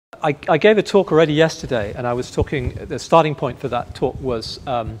I gave a talk already yesterday, and I was talking, the starting point for that talk was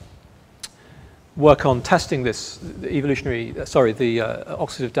work on testing this the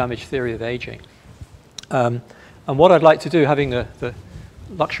oxidative damage theory of aging. And what I'd like to do, having the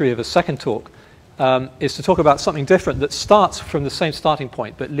luxury of a second talk, is to talk about something different that starts from the same starting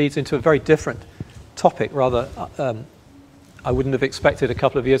point but leads into a very different topic. Rather, I wouldn't have expected a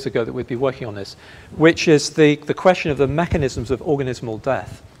couple of years ago that we'd be working on this, which is the question of the mechanisms of organismal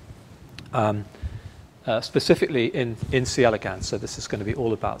death, specifically in C. elegans. So this is going to be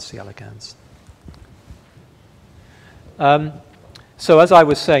all about C. elegans. So as I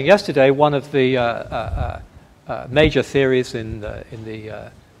was saying yesterday, one of the major theories in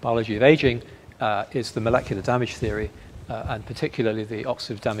the biology of aging is the molecular damage theory, and particularly the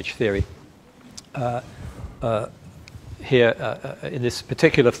oxidative damage theory. Here, in this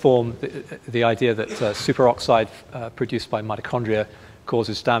particular form, the idea that superoxide produced by mitochondria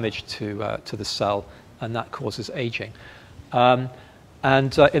causes damage to the cell, and that causes aging. And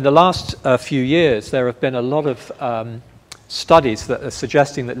in the last few years, there have been a lot of studies that are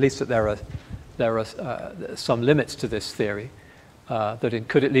suggesting that at least that there are some limits to this theory, that it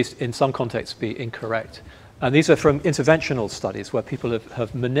could at least in some contexts be incorrect. And these are from interventional studies where people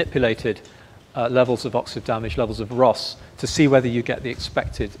have manipulated levels of oxidative damage, levels of ROS, to see whether you get the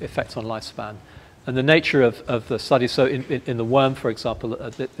expected effect on lifespan. And the nature of the study, so in the worm, for example,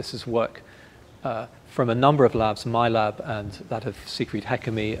 this is work from a number of labs, my lab and that of Siegfried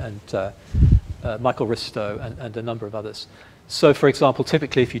Heckemy and Michael Ristow and a number of others. So, for example,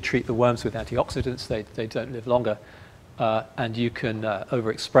 typically if you treat the worms with antioxidants, they don't live longer, and you can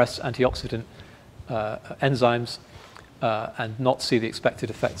overexpress antioxidant enzymes and not see the expected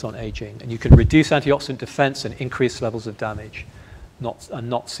effects on aging. And you can reduce antioxidant defense and increase levels of damage, and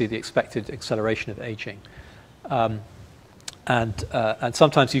not see the expected acceleration of aging. And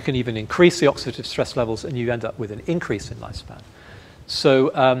sometimes you can even increase the oxidative stress levels and you end up with an increase in lifespan.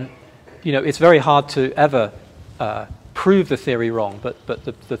 So, you know, it's very hard to ever prove the theory wrong, but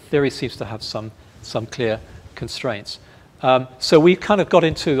the theory seems to have some clear constraints. So we kind of got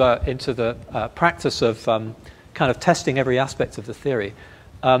into the practice of kind of testing every aspect of the theory.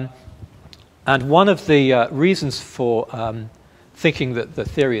 And one of the reasons for thinking that the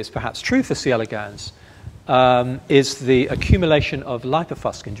theory is perhaps true for C. elegans is the accumulation of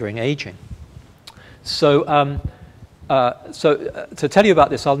lipofuscin during aging. So, to tell you about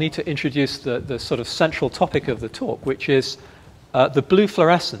this, I'll need to introduce the sort of central topic of the talk, which is the blue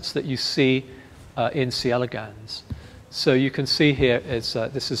fluorescence that you see in C. elegans. So you can see here is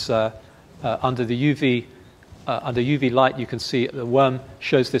this is under the UV. Under UV light, you can see the worm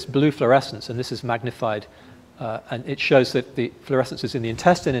shows this blue fluorescence, and this is magnified, and it shows that the fluorescence is in the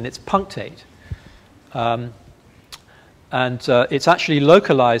intestine and it's punctate. And it's actually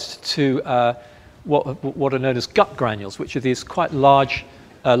localized to what are known as gut granules, which are these quite large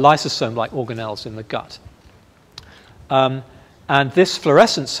lysosome-like organelles in the gut. And this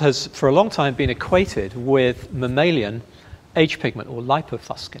fluorescence has, for a long time, been equated with mammalian age pigment, or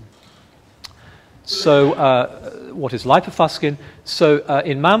lipofuscin. So what is lipofuscin? So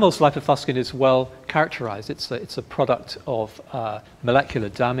in mammals, lipofuscin is well characterized. It's a product of molecular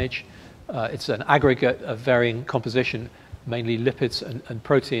damage. It's an aggregate of varying composition, mainly lipids and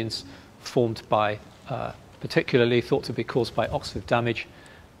proteins formed by, particularly thought to be caused by oxidative damage.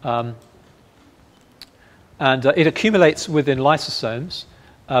 And it accumulates within lysosomes,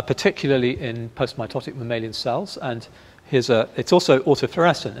 particularly in postmitotic mammalian cells. And it's also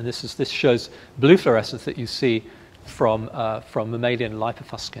autofluorescent, and this shows blue fluorescence that you see from mammalian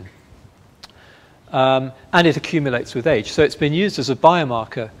lipofuscin. And it accumulates with age. So it's been used as a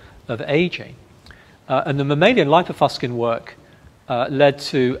biomarker of aging. And the mammalian lipofuscin work led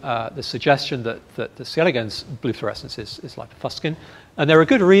to the suggestion that the C. elegans blue fluorescence is lipofuscin. And there are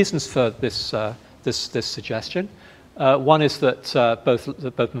good reasons for this suggestion. One is that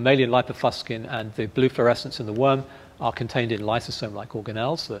both mammalian lipofuscin and the blue fluorescence in the worm are contained in lysosome-like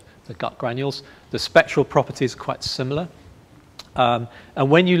organelles, the gut granules. The spectral properties are quite similar. And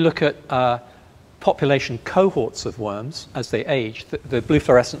when you look at population cohorts of worms as they age, the blue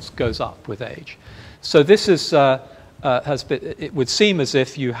fluorescence goes up with age. So this is, it would seem as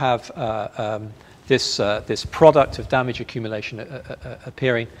if you have this product of damage accumulation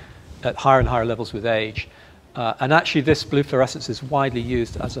appearing at higher and higher levels with age. And actually this blue fluorescence is widely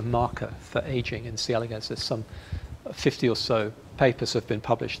used as a marker for aging in C. elegans. There's some 50 or so papers have been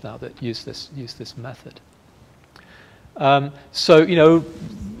published now that use this method. So, you know,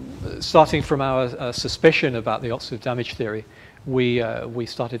 starting from our suspicion about the oxidative damage theory, we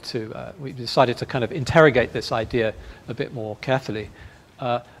decided to kind of interrogate this idea a bit more carefully.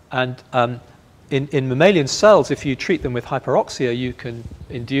 And in mammalian cells, if you treat them with hyperoxia, you can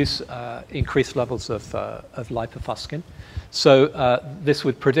induce increased levels of lipofuscin. So this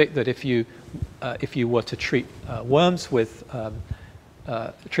would predict that if you were to treat worms with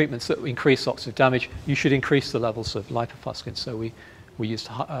treatments that increase oxidative damage, you should increase the levels of lipofuscin. So we used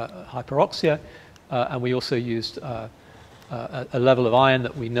hyperoxia, and we also used a level of iron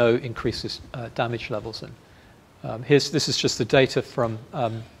that we know increases damage levels. And this is just the data from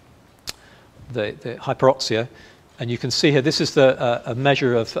the hyperoxia, and you can see here, this is a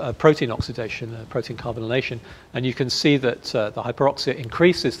measure of protein oxidation, protein carbonylation, and you can see that the hyperoxia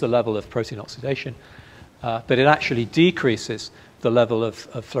increases the level of protein oxidation, but it actually decreases the level of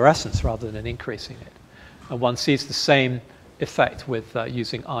fluorescence rather than increasing it. And one sees the same effect with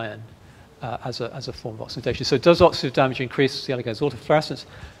using iron as a form of oxidation. So does oxidative damage increase the elegans autofluorescence?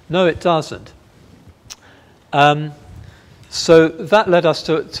 No, it doesn't. So that led us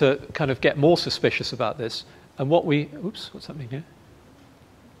to kind of get more suspicious about this. And oops, what's happening here?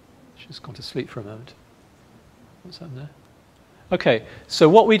 She's gone to sleep for a moment. What's happening there? Okay, so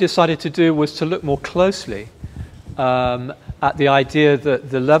what we decided to do was to look more closely at the idea that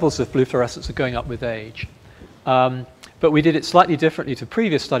the levels of blue fluorescence are going up with age. But we did it slightly differently to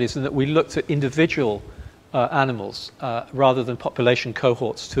previous studies in that we looked at individual animals rather than population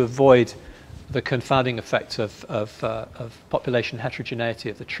cohorts to avoid the confounding effect of population heterogeneity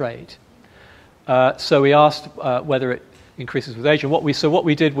of the trait. So we asked whether it increases with age, and what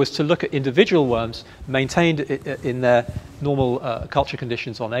we did was to look at individual worms maintained in their normal culture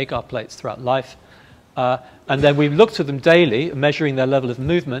conditions on agar plates throughout life, and then we looked at them daily, measuring their level of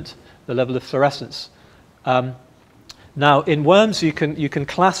movement, the level of fluorescence. Now, in worms, you can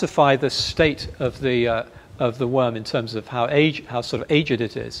classify the state of the worm in terms of how sort of aged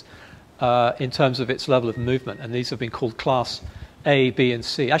it is, in terms of its level of movement, and these have been called class A, B, and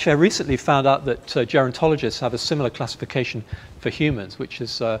C. Actually, I recently found out that gerontologists have a similar classification for humans, which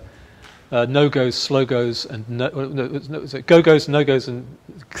is no-goes, slow-goes, and go-goes, no-goes, and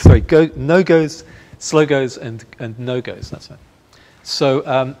no-goes, slow-goes, and no-goes. That's right. So,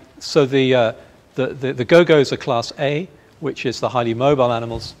 the go-goes are class A, which is the highly mobile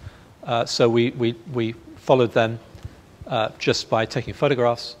animals. So we followed them just by taking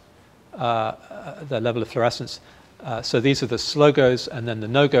photographs, their level of fluorescence. So these are the slow-goes, and then the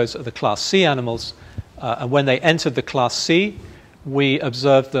no-goes are the class C animals. And when they entered the class C, we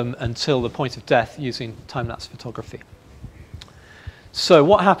observed them until the point of death using time-lapse photography. So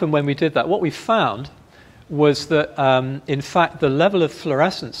what happened when we did that? What we found was that, in fact, the level of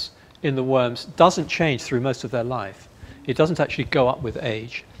fluorescence in the worms doesn't change through most of their life. It doesn't actually go up with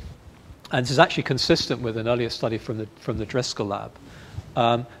age. And this is actually consistent with an earlier study from the Driscoll lab.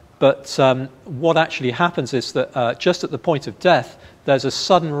 But what actually happens is that just at the point of death, there's a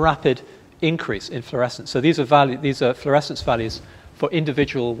sudden rapid increase in fluorescence. So these are fluorescence values for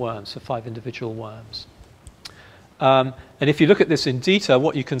individual worms, for 5 individual worms. And if you look at this in detail,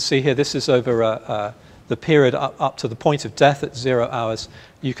 what you can see here, this is over the period up to the point of death at 0 hours.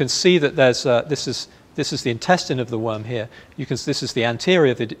 You can see that there's this is the intestine of the worm here. This is the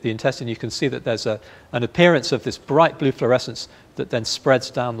anterior of the intestine. You can see that there's an appearance of this bright blue fluorescence that then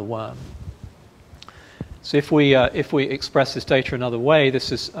spreads down the worm. So if we express this data another way,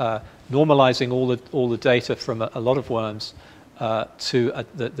 this is normalizing all the data from a lot of worms to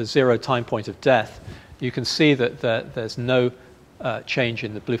the 0 time point of death. You can see that there's no change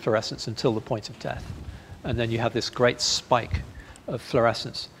in the blue fluorescence until the point of death, and then you have this great spike of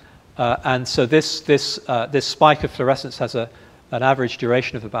fluorescence. And so this spike of fluorescence has an average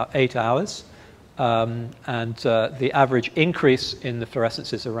duration of about 8 hours, and the average increase in the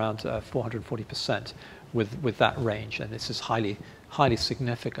fluorescence is around 440% with that range, and this is highly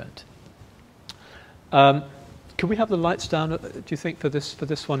significant. Can we have the lights down? Do you think for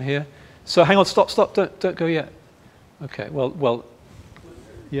this one here? So hang on, stop, don't go yet. Okay, well,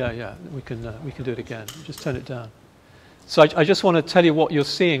 yeah, we can do it again. Just turn it down. So I just want to tell you what you're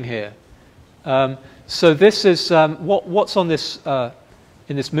seeing here. So this is what's on this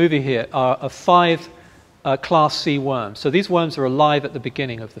in this movie here are 5 class C worms. So these worms are alive at the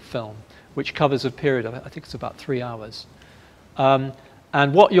beginning of the film, which covers a period of, I think it's about 3 hours. And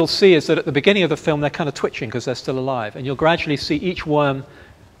what you'll see is that at the beginning of the film, they're kind of twitching because they're still alive. And you'll gradually see each worm,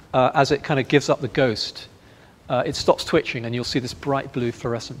 as it kind of gives up the ghost, it stops twitching, and you'll see this bright blue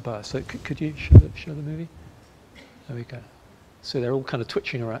fluorescent burst. So could you show the movie? There we go. So they're all kind of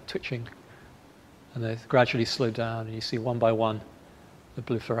twitching, and they gradually slow down, and you see one by one the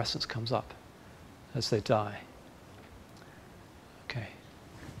blue fluorescence comes up as they die. Okay,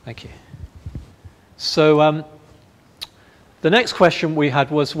 thank you. So The next question we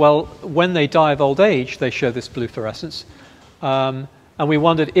had was, well, when they die of old age, they show this blue fluorescence. And we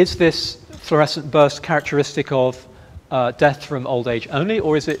wondered, is this fluorescent burst characteristic of death from old age only,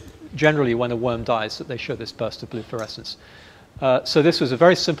 or is it generally when a worm dies that they show this burst of blue fluorescence? So this was a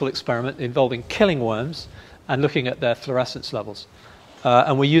very simple experiment involving killing worms and looking at their fluorescence levels.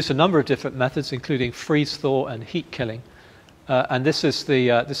 And we used a number of different methods, including freeze-thaw and heat killing. And this is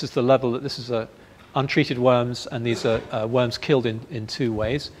the level that this is untreated worms, and these are worms killed in two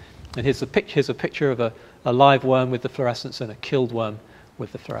ways. And here's a picture of a live worm with the fluorescence and a killed worm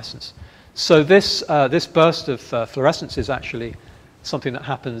with the fluorescence. So this burst of fluorescence is actually something that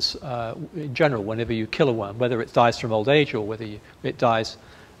happens in general whenever you kill a worm, whether it dies from old age or whether it dies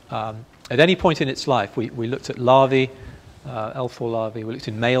at any point in its life. We looked at larvae, L4 larvae. We looked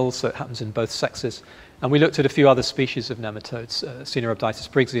in males, so it happens in both sexes. And we looked at a few other species of nematodes, Caenorhabditis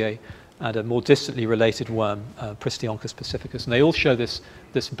briggsii, and a more distantly related worm, Pristionchus pacificus. And they all show this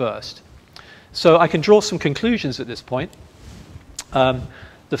burst. So I can draw some conclusions at this point.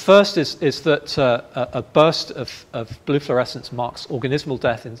 The first is that a burst of blue fluorescence marks organismal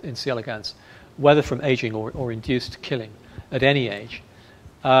death in C. elegans, whether from aging or induced killing at any age.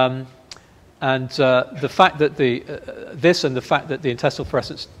 And the fact that this and the fact that the intestinal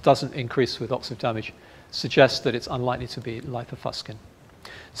fluorescence doesn't increase with oxidative damage suggests that it's unlikely to be lipofuscin.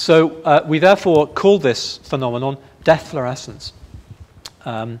 So we therefore call this phenomenon death fluorescence.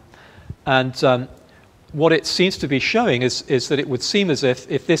 What it seems to be showing is that it would seem as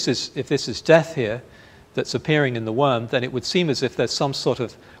if this is death here that's appearing in the worm, then it would seem as if there's some sort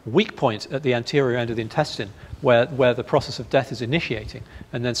of weak point at the anterior end of the intestine where the process of death is initiating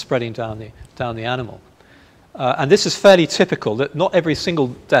and then spreading down the animal. And this is fairly typical, that not every single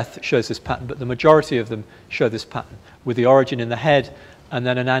death shows this pattern, but the majority of them show this pattern, with the origin in the head and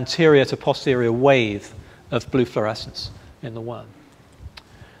then an anterior to posterior wave of blue fluorescence in the worm.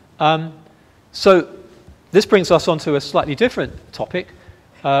 So this brings us on to a slightly different topic.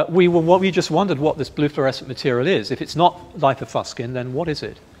 We just wondered what this blue fluorescent material is. If it's not lipofuscin, then what is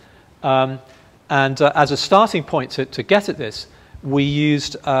it? As a starting point to get at this, we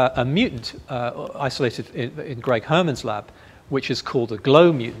used a mutant isolated in Greg Herman's lab, which is called a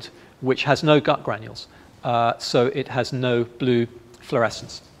glow mutant, which has no gut granules. So it has no blue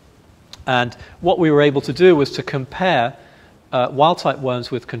fluorescence. And what we were able to do was to compare wild-type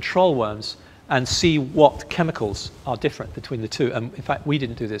worms with control worms and see what chemicals are different between the two. And in fact, we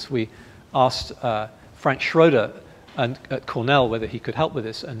didn't do this. We asked Frank Schroeder at Cornell whether he could help with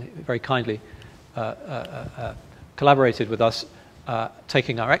this, and he very kindly collaborated with us,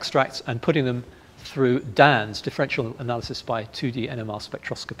 taking our extracts and putting them through DANS, differential analysis by 2D NMR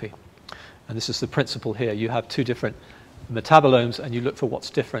spectroscopy. And this is the principle here. You have two different metabolomes, and you look for what's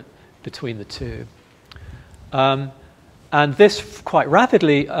different between the two. And this quite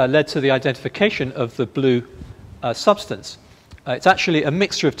rapidly led to the identification of the blue substance. It's actually a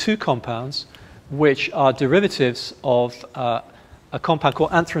mixture of two compounds which are derivatives of a compound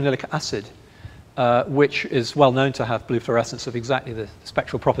called anthranilic acid, which is well known to have blue fluorescence of exactly the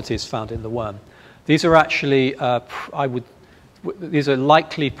spectral properties found in the worm. These are actually, these are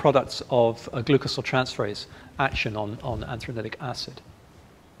likely products of a glucosyltransferase action on anthranilic acid.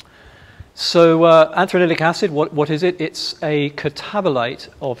 So anthranilic acid, what is it? It's a catabolite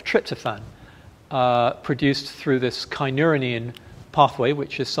of tryptophan produced through this kynurenine pathway,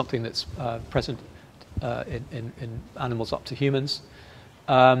 which is something that's present in animals up to humans.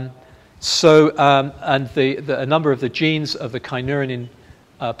 And a number of the genes of the kynurenine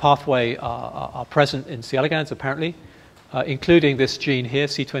pathway are present in C. elegans, apparently, including this gene here,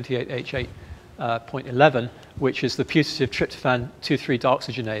 C28H8.11, which is the putative tryptophan 2,3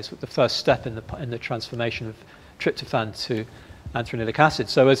 deoxygenase, the first step in the transformation of tryptophan to anthranilic acid.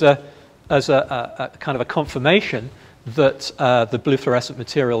 So as a kind of a confirmation that the blue fluorescent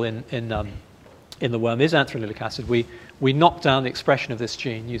material in the worm is anthranilic acid, we knock down the expression of this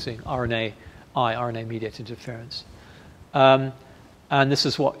gene using RNA-mediated interference. And this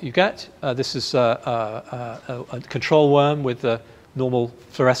is what you get. This is a control worm with the normal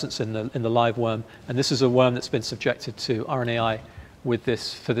fluorescence in the live worm, and this is a worm that's been subjected to RNAi with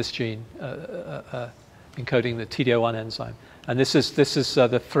for this gene encoding the TDO1 enzyme. And this is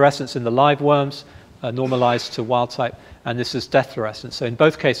the fluorescence in the live worms normalized to wild type, and this is death fluorescence. So in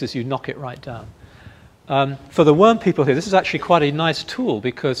both cases, you knock it right down. For the worm people here, this is actually quite a nice tool,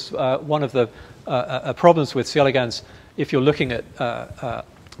 because one of the problems with C. elegans, if you're looking at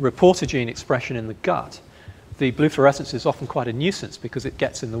reporter gene expression in the gut, the blue fluorescence is often quite a nuisance because it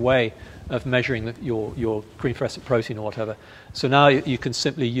gets in the way of measuring your green fluorescent protein or whatever. So now you can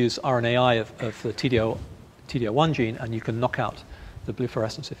simply use RNAi of the TDO1 gene, and you can knock out the blue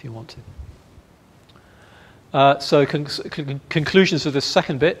fluorescence if you want to. So conclusions of this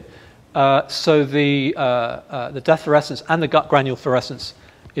second bit. So the death fluorescence and the gut granule fluorescence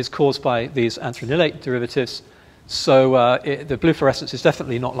is caused by these anthranilate derivatives. So the blue fluorescence is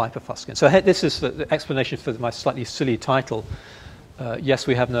definitely not lipofuscin. So this is the explanation for my slightly silly title. Yes,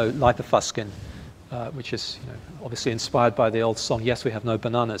 we have no lipofuscin, which is obviously inspired by the old song, Yes, we have no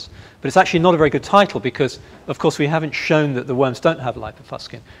bananas. But it's actually not a very good title because, of course, we haven't shown that the worms don't have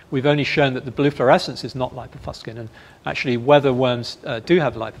lipofuscin. We've only shown that the blue fluorescence is not lipofuscin. And actually, whether worms do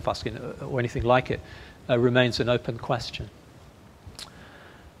have lipofuscin or anything like it remains an open question.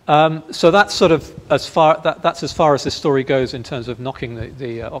 So that's sort of that's as far as this story goes in terms of knocking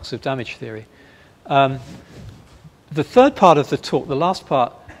the oxidative damage theory. The third part of the talk, the last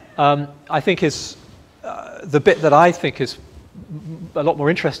part, I think is the bit that I think is a lot more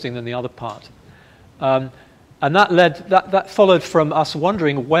interesting than the other part. And that followed from us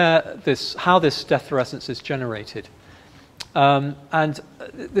wondering how this death fluorescence is generated. And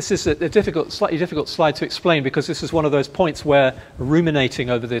this is a slightly difficult slide to explain because this is one of those points where ruminating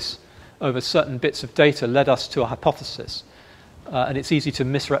over certain bits of data led us to a hypothesis. And it's easy to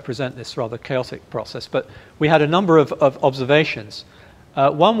misrepresent this rather chaotic process. But we had a number of observations.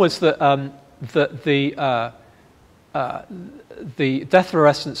 One was that the death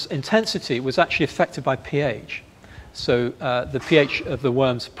fluorescence intensity was actually affected by pH. So the pH of the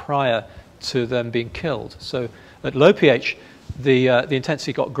worms prior to them being killed. So at low pH, the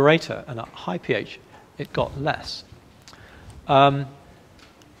intensity got greater, and at high pH, it got less.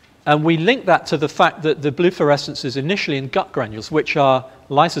 And we linked that to the fact that the blue fluorescence is initially in gut granules, which are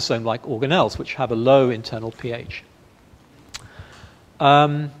lysosome-like organelles, which have a low internal pH.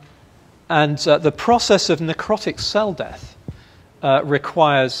 And the process of necrotic cell death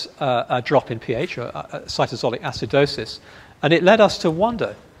requires a drop in pH, or cytosolic acidosis, and it led us to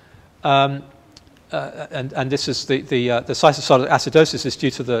wonder. And this is the cytosolic acidosis is due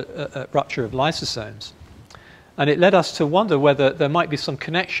to the rupture of lysosomes. And it led us to wonder whether there might be some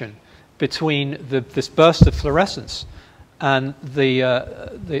connection between this burst of fluorescence and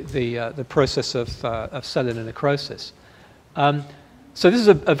the process of cellular necrosis. So this is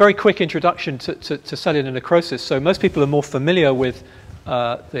a very quick introduction to cellular necrosis. So most people are more familiar with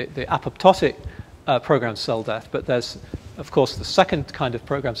the apoptotic programmed cell death, but there's, of course, the second kind of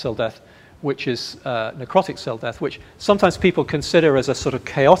programmed cell death, which is necrotic cell death, which sometimes people consider as a sort of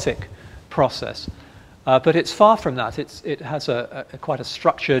chaotic process. But it's far from that. It has quite a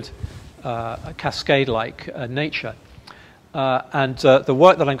structured, cascade-like nature. And the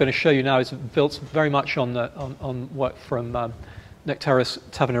work that I'm going to show you now is built very much on work from Nectaris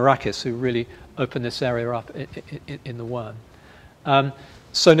tavernarakis, who really opened this area up in the worm.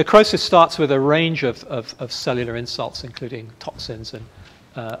 So necrosis starts with a range of cellular insults, including toxins and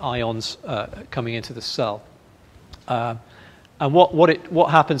ions coming into the cell. And what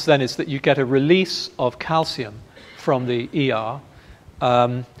happens then is that you get a release of calcium from the ER,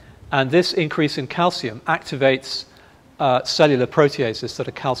 and this increase in calcium activates cellular proteases that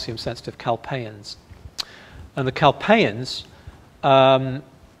are calcium-sensitive calpaeins. And the calpaeins,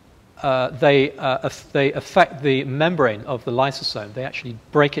 they affect the membrane of the lysosome. They actually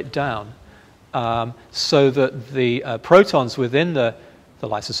break it down so that the protons within the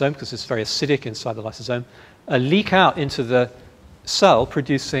lysosome, because it's very acidic inside the lysosome, leak out into the cell,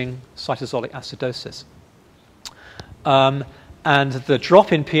 producing cytosolic acidosis. And the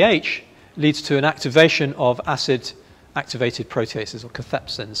drop in pH leads to an activation of acid-activated proteases, or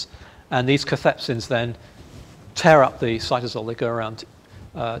cathepsins. And these cathepsins then tear up the cytosol. They go around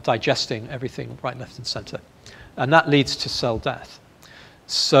digesting everything right, left, and center. And that leads to cell death.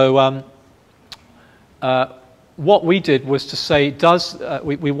 So what we did was to say,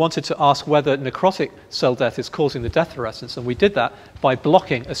 we wanted to ask whether necrotic cell death is causing the death fluorescence, and we did that by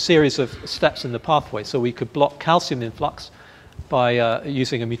blocking a series of steps in the pathway. So we could block calcium influx by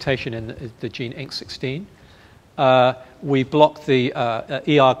using a mutation in the gene INK16. We blocked the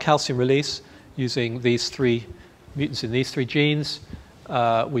ER calcium release using these three mutants in these three genes.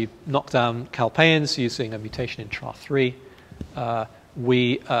 We knocked down calpaeins using a mutation in TRA3.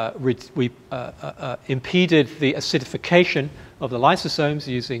 We impeded the acidification of the lysosomes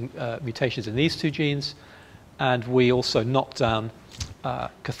using mutations in these two genes, and we also knocked down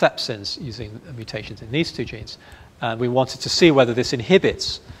cathepsins using mutations in these two genes. And we wanted to see whether this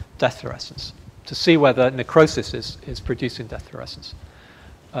inhibits death fluorescence, to see whether necrosis is producing death fluorescence.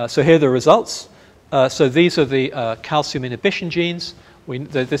 So here are the results. So these are the calcium inhibition genes.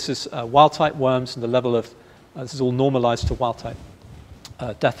 This is wild-type worms, and the level of this is all normalized to wild-type.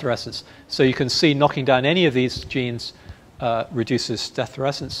 death fluorescence. So you can see knocking down any of these genes reduces death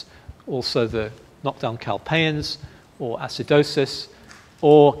fluorescence. Also the knockdown calpaeins or acidosis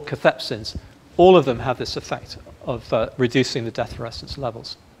or cathepsins, all of them have this effect of reducing the death fluorescence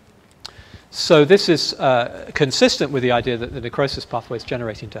levels. So this is consistent with the idea that the necrosis pathway is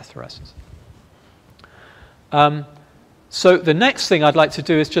generating death fluorescence. So the next thing I'd like to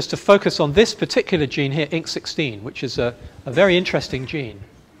do is just to focus on this particular gene here, INK16, which is a very interesting gene.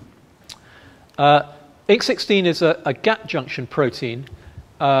 INK16 is a gap junction protein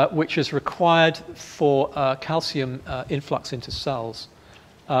which is required for calcium influx into cells.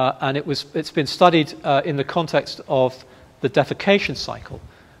 And it's been studied in the context of the defecation cycle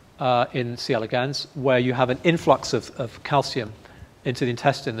in C. elegans, where you have an influx of calcium into the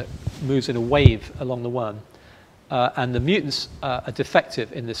intestine that moves in a wave along the worm. And the mutants are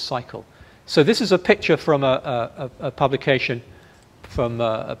defective in this cycle. So this is a picture from a publication from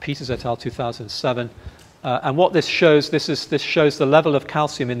Peters et al. 2007. And what this shows, this shows the level of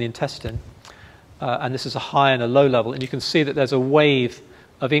calcium in the intestine. And this is a high and a low level. And you can see that there's a wave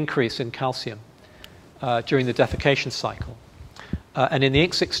of increase in calcium during the defecation cycle. And in the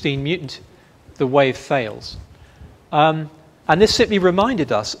INK16 mutant, the wave fails. And this simply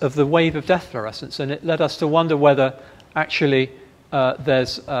reminded us of the wave of death fluorescence, and it led us to wonder whether actually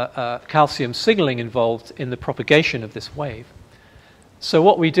there's calcium signaling involved in the propagation of this wave. So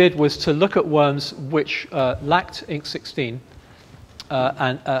what we did was to look at worms which lacked INK16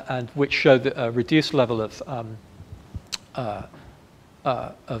 and which showed a reduced level of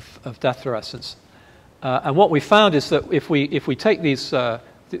death fluorescence. And what we found is that if we take these,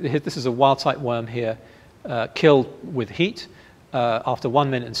 this is a wild-type worm here, killed with heat. After 1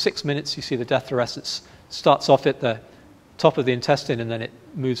 minute and 6 minutes, you see the death fluorescence starts off at the top of the intestine and then it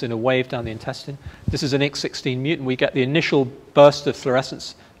moves in a wave down the intestine. This is an INK16 mutant. We get the initial burst of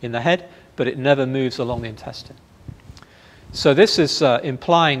fluorescence in the head, but it never moves along the intestine. So this is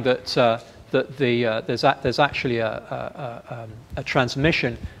implying that, there's actually a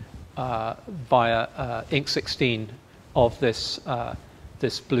transmission via INK16 of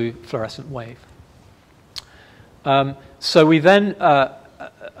this blue fluorescent wave. So we then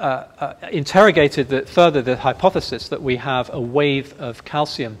interrogated further the hypothesis that we have a wave of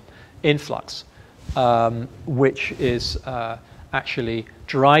calcium influx, which is actually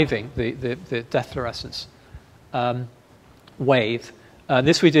driving the death fluorescence wave.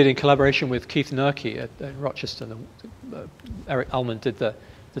 This we did in collaboration with Keith Nurkey at Rochester. Eric Ullman did the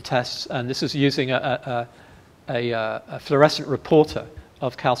tests, and this is using a fluorescent reporter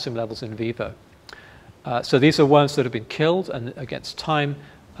of calcium levels in vivo. So these are worms that have been killed, and against time,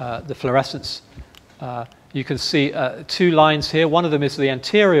 the fluorescence, you can see two lines here. One of them is the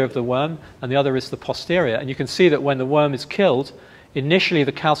anterior of the worm, and the other is the posterior. And you can see that when the worm is killed, initially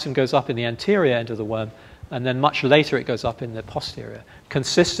the calcium goes up in the anterior end of the worm, and then much later it goes up in the posterior,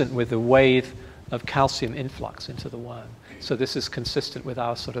 consistent with the wave of calcium influx into the worm. So this is consistent with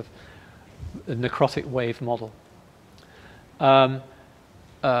our sort of necrotic wave model.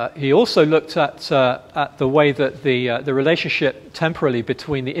 He also looked at the way that the relationship temporally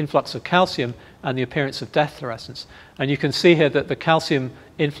between the influx of calcium and the appearance of death fluorescence. And you can see here that the calcium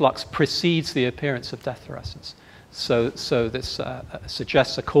influx precedes the appearance of death fluorescence. So this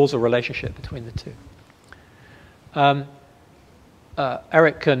suggests a causal relationship between the two.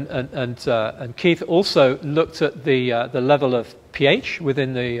 Eric and Keith also looked at the level of pH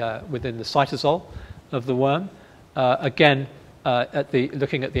within the cytosol of the worm. Again,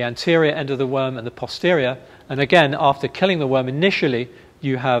 looking at the anterior end of the worm and the posterior. And again, after killing the worm, initially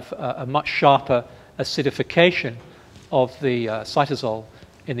you have a much sharper acidification of the cytosol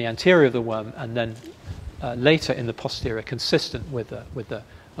in the anterior of the worm, and then later in the posterior, consistent with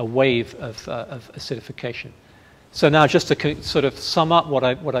a wave of acidification. So now, just to sort of sum up what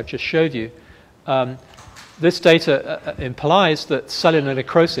I've just showed you, this data implies that cellular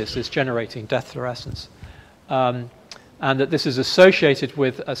necrosis is generating death fluorescence, and that this is associated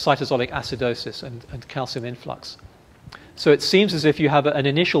with cytosolic acidosis and calcium influx. So it seems as if you have an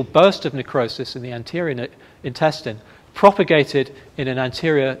initial burst of necrosis in the anterior intestine, propagated in an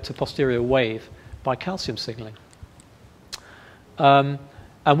anterior to posterior wave by calcium signaling. And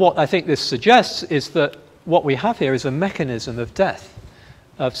what I think this suggests is that what we have here is a mechanism of death,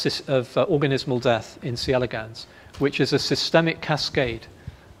 of organismal death in C. elegans, which is a systemic cascade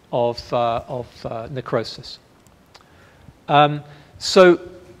of necrosis. So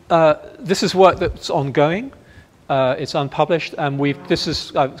this is work that's ongoing. It's unpublished, and this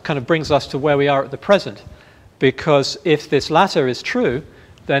is kind of brings us to where we are at the present, because if this latter is true,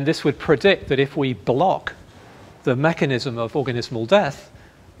 then this would predict that if we block the mechanism of organismal death,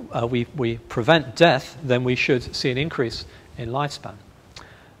 we prevent death, then we should see an increase in lifespan.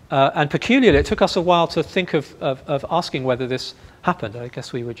 And peculiarly, it took us a while to think of asking whether this happened. I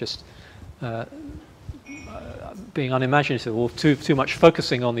guess we were just being unimaginative, or too much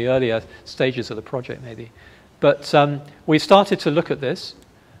focusing on the earlier stages of the project, maybe. But we started to look at this,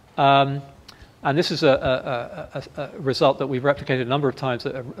 and this is a result that we've replicated a number of times,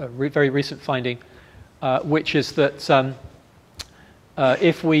 a very recent finding, which is that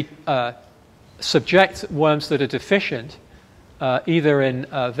if we subject worms that are deficient either in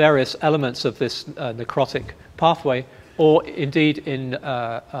various elements of this necrotic pathway, or indeed in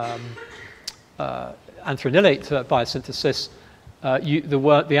anthranilate biosynthesis,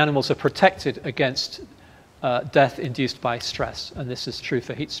 the animals are protected against death induced by stress, and this is true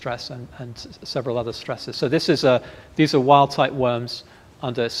for heat stress and several other stresses. So these are wild-type worms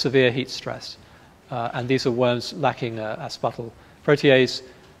under severe heat stress, and these are worms lacking aspartyl protease.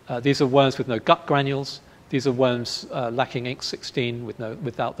 These are worms with no gut granules. These are worms lacking Inc16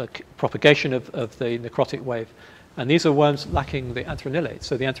 without the propagation of the necrotic wave, and these are worms lacking the anthranilate.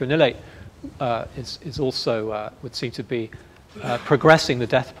 So the anthranilate is also would seem to be progressing the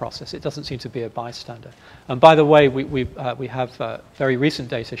death process. It doesn't seem to be a bystander. And by the way, we have very recent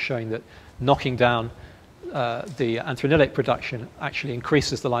data showing that knocking down the anthranilate production actually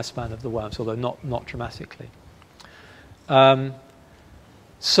increases the lifespan of the worms, although not dramatically.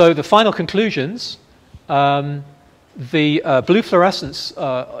 So the final conclusions: the blue fluorescence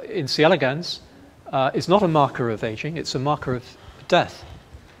in C. elegans is not a marker of aging; it's a marker of death.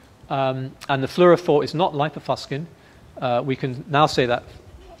 And the fluorophore is not lipofuscin. We can now say that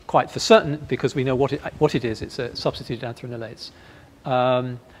quite for certain because we know what it is. It's a substituted anthranolates.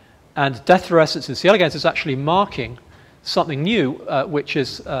 And death fluorescence in C. elegans is actually marking something new, which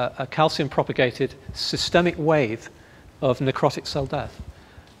is a calcium-propagated systemic wave of necrotic cell death.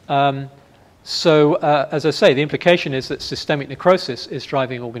 So, as I say, the implication is that systemic necrosis is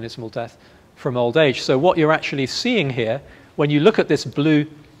driving organismal death from old age. So what you're actually seeing here, when you look at this blue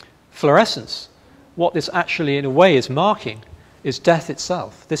fluorescence, what this actually, in a way, is marking is death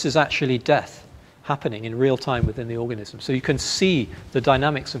itself. This is actually death happening in real time within the organism. So you can see the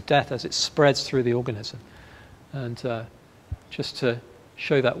dynamics of death as it spreads through the organism. And just to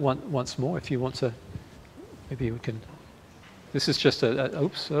show that once more, if you want to, maybe we can. This is just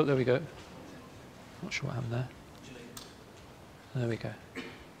oops, oh, there we go. Not sure what happened there. There we go.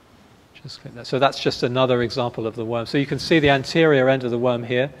 Just click that. So that's just another example of the worm. So you can see the anterior end of the worm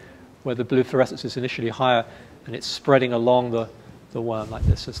here, where the blue fluorescence is initially higher, and it's spreading along the worm like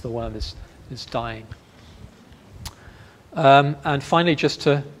this as the worm is dying. And finally, just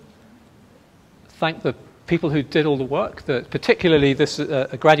to thank the people who did all the work, particularly this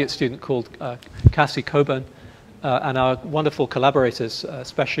a graduate student called Cassie Coburn, and our wonderful collaborators,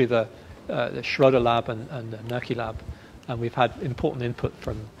 especially the Schroeder lab and the Nerke lab. And we've had important input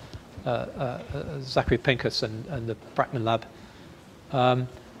from Zachary Pincus and the Brackman lab.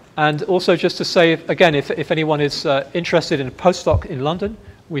 And also just to say, again, if anyone is interested in a postdoc in London,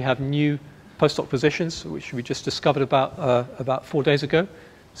 we have new postdoc positions, which we just discovered about 4 days ago.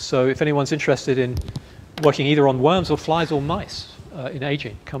 So if anyone's interested in working either on worms or flies or mice in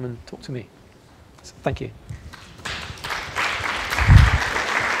aging, come and talk to me. So, thank you.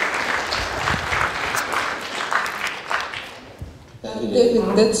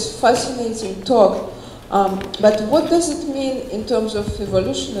 David, that's fascinating talk. But what does it mean in terms of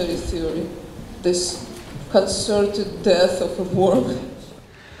evolutionary theory, this concerted death of a worm?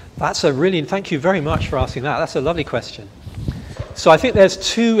 That's a really, thank you very much for asking that. That's a lovely question. So I think there's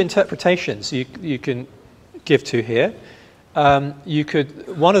two interpretations you can give to here.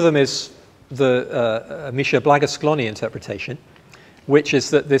 One of them is the Misha Blaga-Sklony interpretation, which is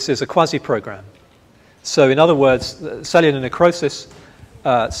that this is a quasi-program. So in other words, cellular necrosis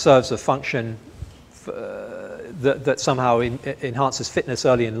serves a function that somehow enhances fitness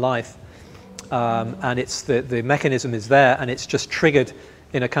early in life, and it's the mechanism is there, and it's just triggered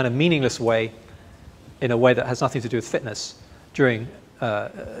in a kind of meaningless way, in a way that has nothing to do with fitness during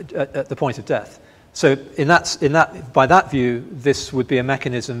at the point of death. So by that view, this would be a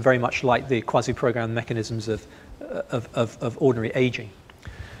mechanism very much like the quasi-programmed mechanisms of ordinary aging.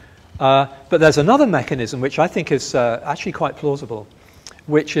 But there's another mechanism which I think is actually quite plausible,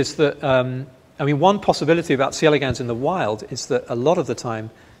 which is that I mean, one possibility about C. elegans in the wild is that a lot of the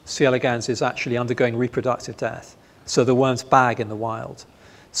time C. elegans is actually undergoing reproductive death. So the worms bag in the wild.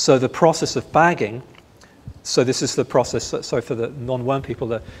 So the process of bagging, so this is the process, so for the non-worm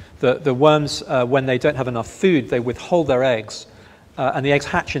people, the worms, when they don't have enough food, they withhold their eggs, and the eggs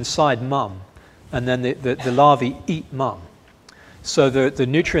hatch inside mum. and then the larvae eat mum. So the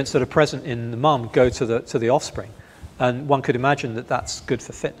nutrients that are present in the mum go to the offspring, and one could imagine that that's good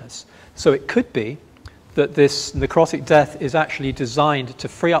for fitness. So it could be that this necrotic death is actually designed to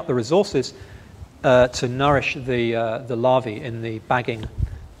free up the resources to nourish the larvae in the bagging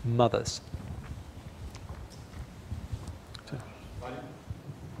mothers.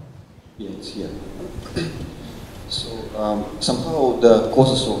 Yes, here. So somehow the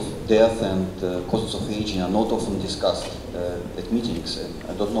causes of death and causes of aging are not often discussed at meetings, and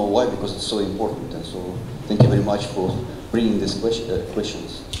I don't know why, because it's so important. And so thank you very much for bringing these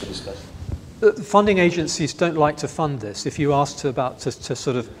questions to discussion. Funding agencies don't like to fund this. If you ask to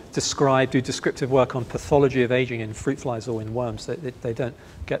sort of do descriptive work on pathology of aging in fruit flies or in worms, they don't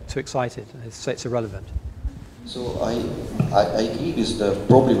get too excited. They say it's irrelevant. So I agree with the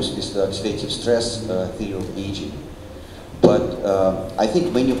problems with the oxidative stress theory of aging, but I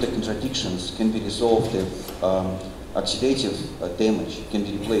think many of the contradictions can be resolved if oxidative damage can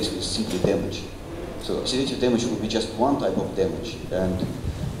be replaced with simply damage. So oxidative damage would be just one type of damage, and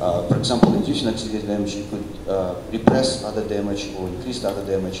for example, inducing oxidative damage, you could repress other damage or increase other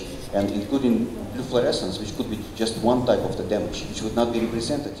damage, and including blue fluorescence, which could be just one type of the damage, which would not be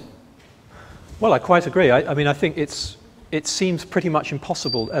representative. Well, I quite agree. I mean, I think it seems pretty much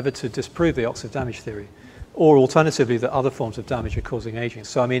impossible ever to disprove the oxidative damage theory, or alternatively that other forms of damage are causing aging.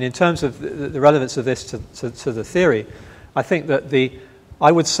 So, I mean, in terms of the relevance of this to the theory, I think that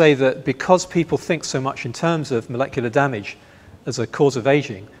I would say that because people think so much in terms of molecular damage as a cause of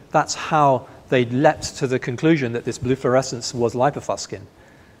aging, that's how they leapt to the conclusion that this blue fluorescence was lipofuscin.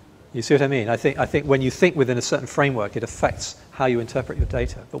 You see what I mean? I think when you think within a certain framework, it affects how you interpret your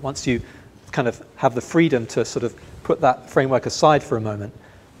data. But once you kind of have the freedom to sort of put that framework aside for a moment,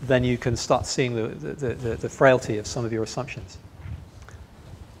 then you can start seeing the frailty of some of your assumptions.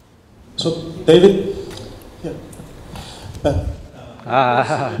 So, David? Yeah.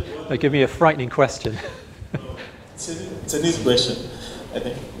 They give me a frightening question. It's an easy question, I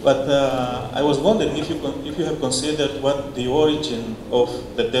think. But I was wondering if you have considered what the origin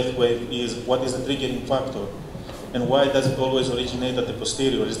of the death wave is, what is the triggering factor, and why does it always originate at the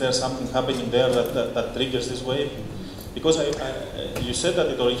posterior? Is there something happening there that triggers this wave? Because you said that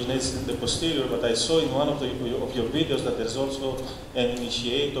it originates in the posterior, but I saw in one of your videos that there's also an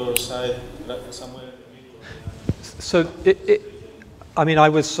initiator side somewhere in the video. So I mean, I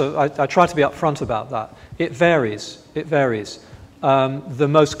try to be upfront about that. It varies. It varies. The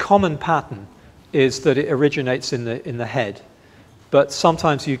most common pattern is that it originates in the head, but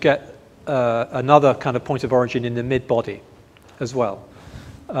sometimes you get another kind of point of origin in the mid-body as well.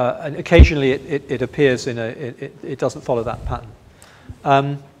 And occasionally it appears it doesn't follow that pattern.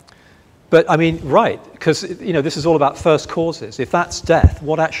 But I mean, right, because this is all about first causes. If that's death,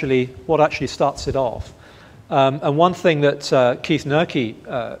 what actually starts it off? And one thing that Keith Nerke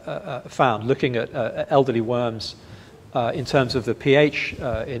found, looking at elderly worms in terms of the pH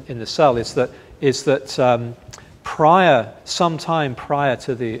in the cell, is that sometime prior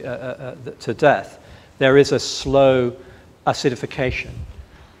to death, there is a slow acidification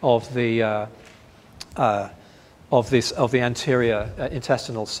of the anterior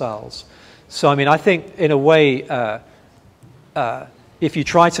intestinal cells. So I mean, I think in a way, if you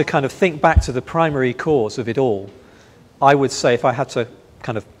try to kind of think back to the primary cause of it all, I would say, if I had to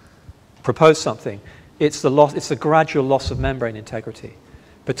kind of propose something, it's the gradual loss of membrane integrity,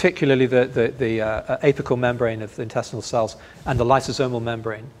 particularly the apical membrane of the intestinal cells and the lysosomal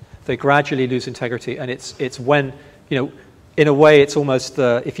membrane. They gradually lose integrity, and it's when, in a way, it's almost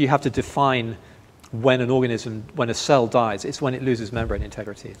if you have to define when when a cell dies, it's when it loses membrane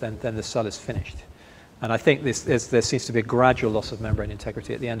integrity. Then the cell is finished. And I think there seems to be a gradual loss of membrane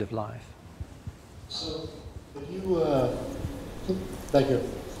integrity at the end of life. So, if you, thank you.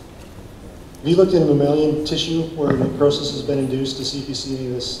 Have you looked in mammalian tissue where necrosis has been induced to see if you see any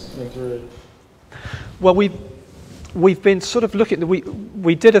of this through it? Well, we've been sort of looking.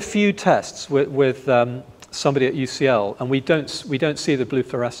 We did a few tests with somebody at UCL, and we don't see the blue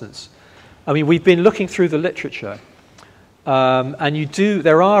fluorescence. I mean, we've been looking through the literature, and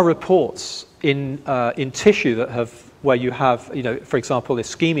there are reports in tissue where you have, for example,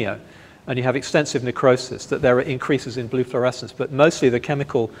 ischemia, and you have extensive necrosis, that there are increases in blue fluorescence, but mostly the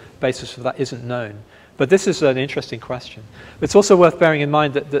chemical basis for that isn't known. But this is an interesting question. It's also worth bearing in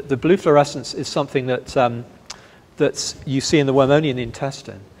mind that the blue fluorescence is something that you see in the worm only in the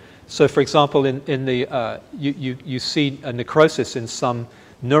intestine. So, for example, you see a necrosis in some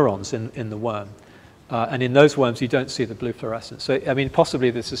neurons in the worm. And in those worms, you don't see the blue fluorescence. So, I mean, possibly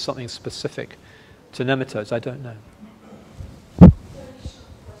this is something specific to nematodes. I don't know.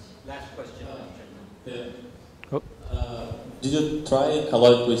 Last question. Did you try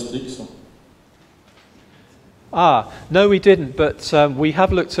caloric restriction? No, we didn't, but we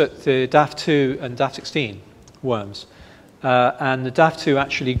have looked at the DAF2 and DAF16 worms, and the DAF2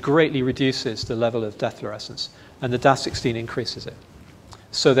 actually greatly reduces the level of death fluorescence, and the DAF16 increases it.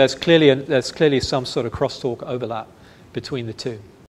 So there's clearly some sort of crosstalk overlap between the two.